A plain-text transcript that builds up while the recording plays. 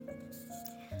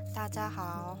大家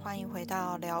好，欢迎回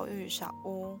到疗愈小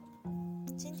屋。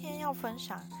今天要分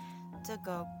享这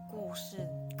个故事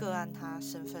个案，他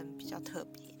身份比较特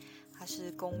别，他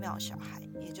是宫庙小孩，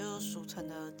也就是俗称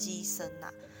的乩身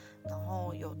然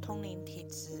后有通灵体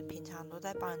质，平常都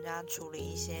在帮人家处理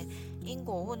一些因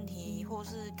果问题或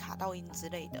是卡到阴之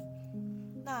类的。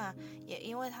那也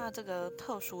因为他这个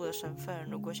特殊的身份，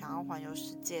如果想要环游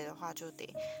世界的话，就得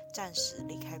暂时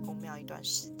离开宫庙一段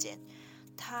时间。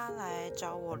他来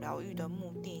找我疗愈的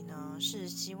目的呢，是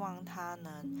希望他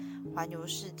能环游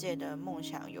世界的梦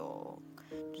想有，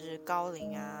就是高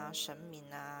灵神明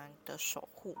的守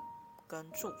护跟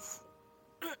祝福。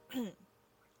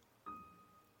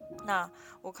那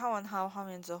我看完他的画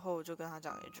面之后，我就跟他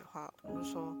讲了一句话，我就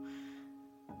说：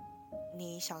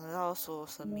你想得到的所有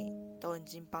生命都已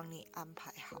经帮你安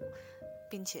排好，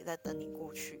并且在等你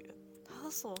过去了。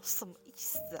他说什么意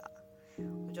思啊？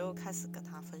我就开始跟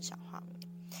他分享画面。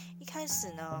一开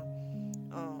始呢，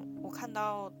我看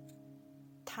到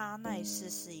他那一世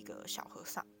是一个小和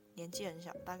尚，年纪很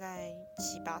小，大概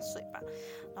7、8岁吧。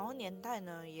然后年代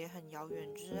呢也很遥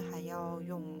远，就是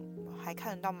还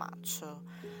看得到马车。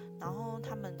然后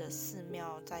他们的寺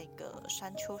庙在一个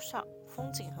山丘上，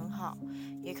风景很好，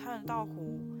也看得到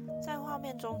湖。在画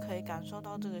面中可以感受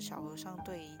到这个小和尚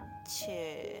对一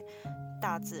切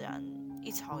大自然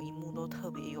一草一木都特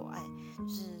别有爱，就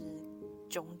是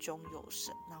炯炯有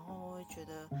神，然后会觉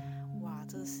得哇，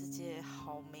这个世界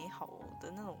好美好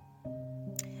的那种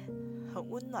很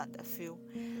温暖的 feel，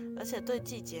 而且对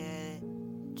季节，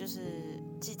就是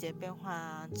季节变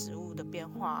化植物的变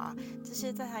化这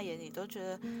些在他眼里都觉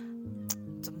得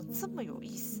怎么这么有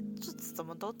意思，就怎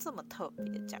么都这么特别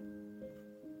这样。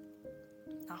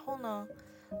然后呢，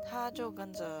他就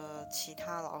跟着其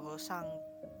他老和尚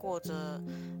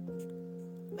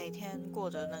每天过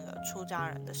着那个出家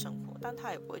人的生活，但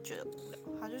他也不会觉得无聊，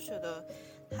他就觉得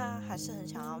他还是很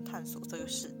想要探索这个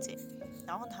世界。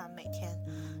然后他每天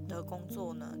的工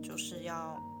作呢，就是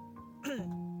要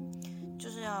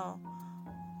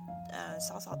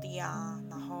扫扫地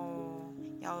然后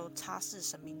要擦拭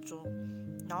神明桌。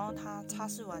然后他擦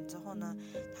拭完之后呢，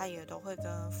他也都会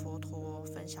跟佛陀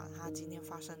分享他今天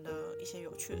发生的一些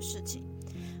有趣的事情。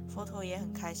佛陀也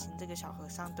很开心，这个小和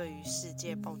尚对于世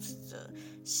界保持着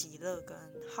喜乐跟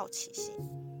好奇心。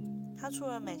他除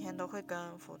了每天都会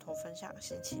跟佛陀分享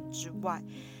心情之外，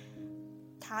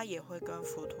他也会跟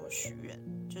佛陀许愿，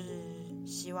就是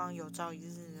希望有朝一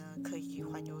日呢可以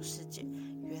环游世界。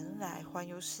原来环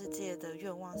游世界的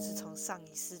愿望是从上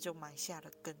一世就埋下了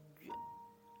根源。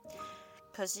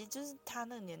可惜就是他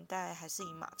那个年代还是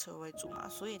以马车为主嘛，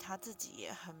所以他自己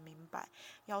也很明白，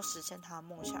要实现他的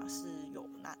梦想是有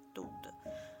难度的。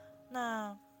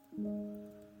那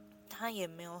他也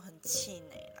没有很气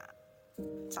馁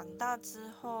长大之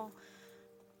后，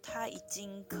他已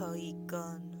经可以跟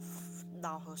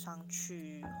老和尚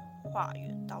去化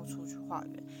缘，到处去化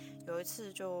缘。有一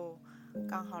次就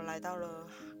刚好来到了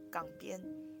港边，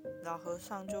老和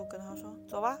尚就跟他说：“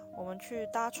走吧，我们去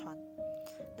搭船。”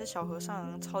那小和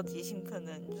尚超级兴奋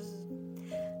的，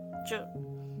就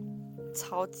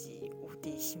超级无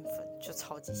敌兴奋，就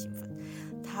超级兴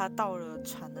奋。他到了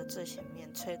船的最前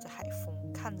面，吹着海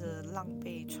风，看着浪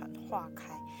被船化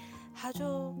开，他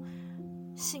就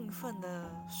兴奋的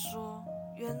说：“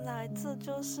原来这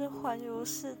就是环游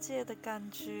世界的感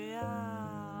觉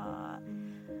啊！”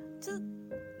就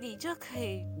你就可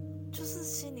以，就是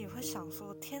心里会想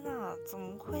说：“天哪，怎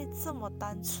么会这么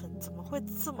单纯？怎么会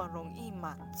这么容易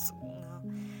满足呢？”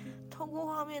通过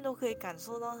画面都可以感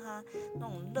受到他那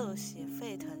种热血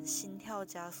沸腾、心跳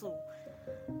加速，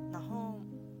然后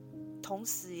同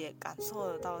时也感受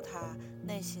得到他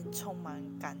内心充满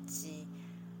感激、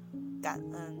感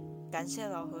恩，感谢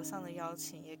老和尚的邀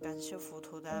请，也感谢佛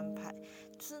陀的安排，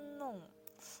就是那种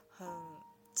很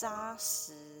扎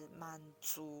实、满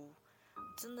足，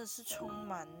真的是充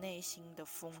满内心的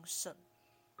丰盛。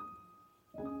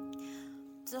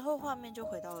之后画面就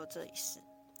回到了这一世，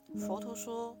佛陀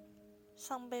说：“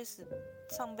上辈子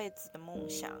的梦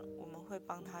想，我们会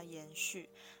帮他延续，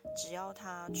只要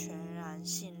他全然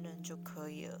信任就可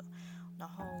以了。”然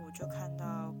后我就看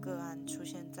到个案出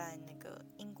现在那个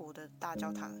英国的大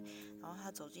教堂，然后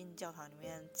他走进教堂里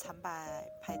面参拜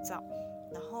拍照，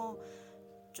然后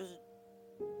就是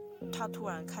他突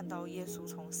然看到耶稣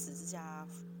从十字架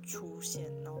出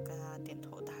现，然后跟他点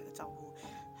头打个招呼，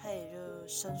他也就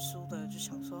生疏的就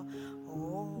想说：“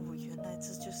哦，原来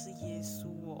这就是耶稣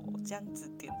哦！”这样子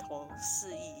点头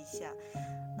示意一下，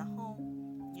然后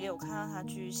也有看到他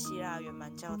去希腊圆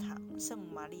满教堂，圣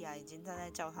母玛利亚已经站在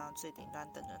教堂的最顶端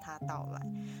等着他到来，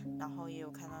然后也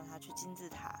有看到他去金字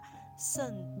塔，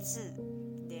甚至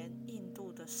连印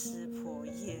度的湿婆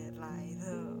也来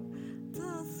了，真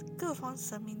的是各方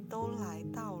神明都来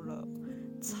到了，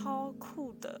超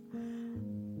酷的。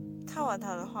看完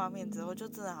他的画面之后，就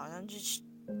真的好像去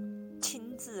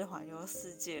亲自环游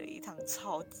世界了一趟，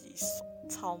超级爽，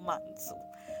超满足。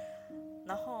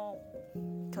然后，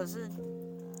可是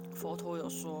佛陀有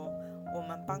说，我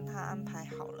们帮他安排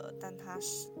好了，但他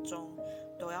始终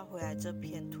都要回来这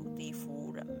片土地服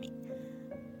务人民。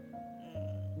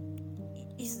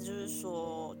意思就是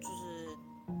说，就是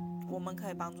我们可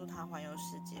以帮助他环游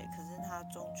世界，可是他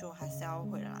终究还是要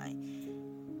回来，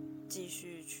继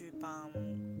续去帮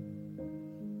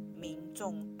民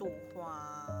众度化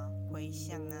啊、回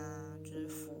向啊，就是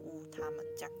服务他们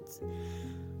这样子。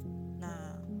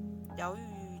那疗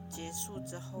愈结束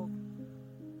之后，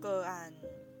个案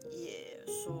也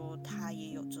说他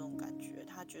也有这种感觉，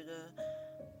他觉得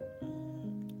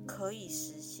可以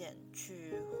实现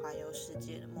去环游世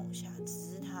界的梦想，只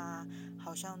是他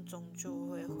好像终究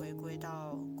会回归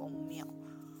到宫庙，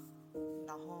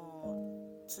然后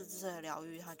这次的疗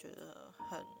愈他觉得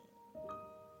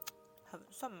很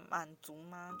算满足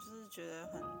吗？就是觉得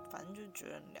反正就觉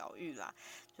得很疗愈啦，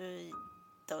就是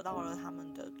得到了他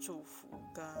们的祝福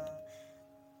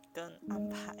跟安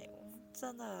排。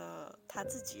真的他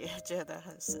自己也觉得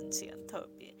很神奇很特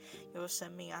别，有神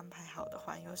明安排好的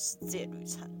环游世界旅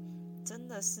程，真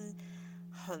的是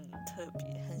很特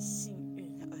别很幸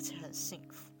运而且很幸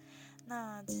福。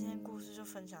那今天故事就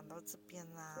分享到这边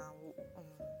啦，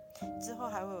之后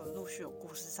还会陆续有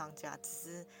故事上架，只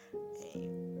是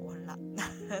我很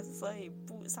懒所以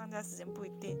不上架时间不一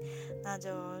定，那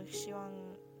就希望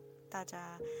大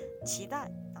家期待，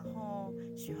然后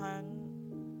喜欢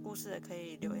故事的可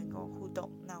以留言跟我互动，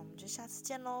那我们就下次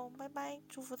见咯，拜拜，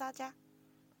祝福大家。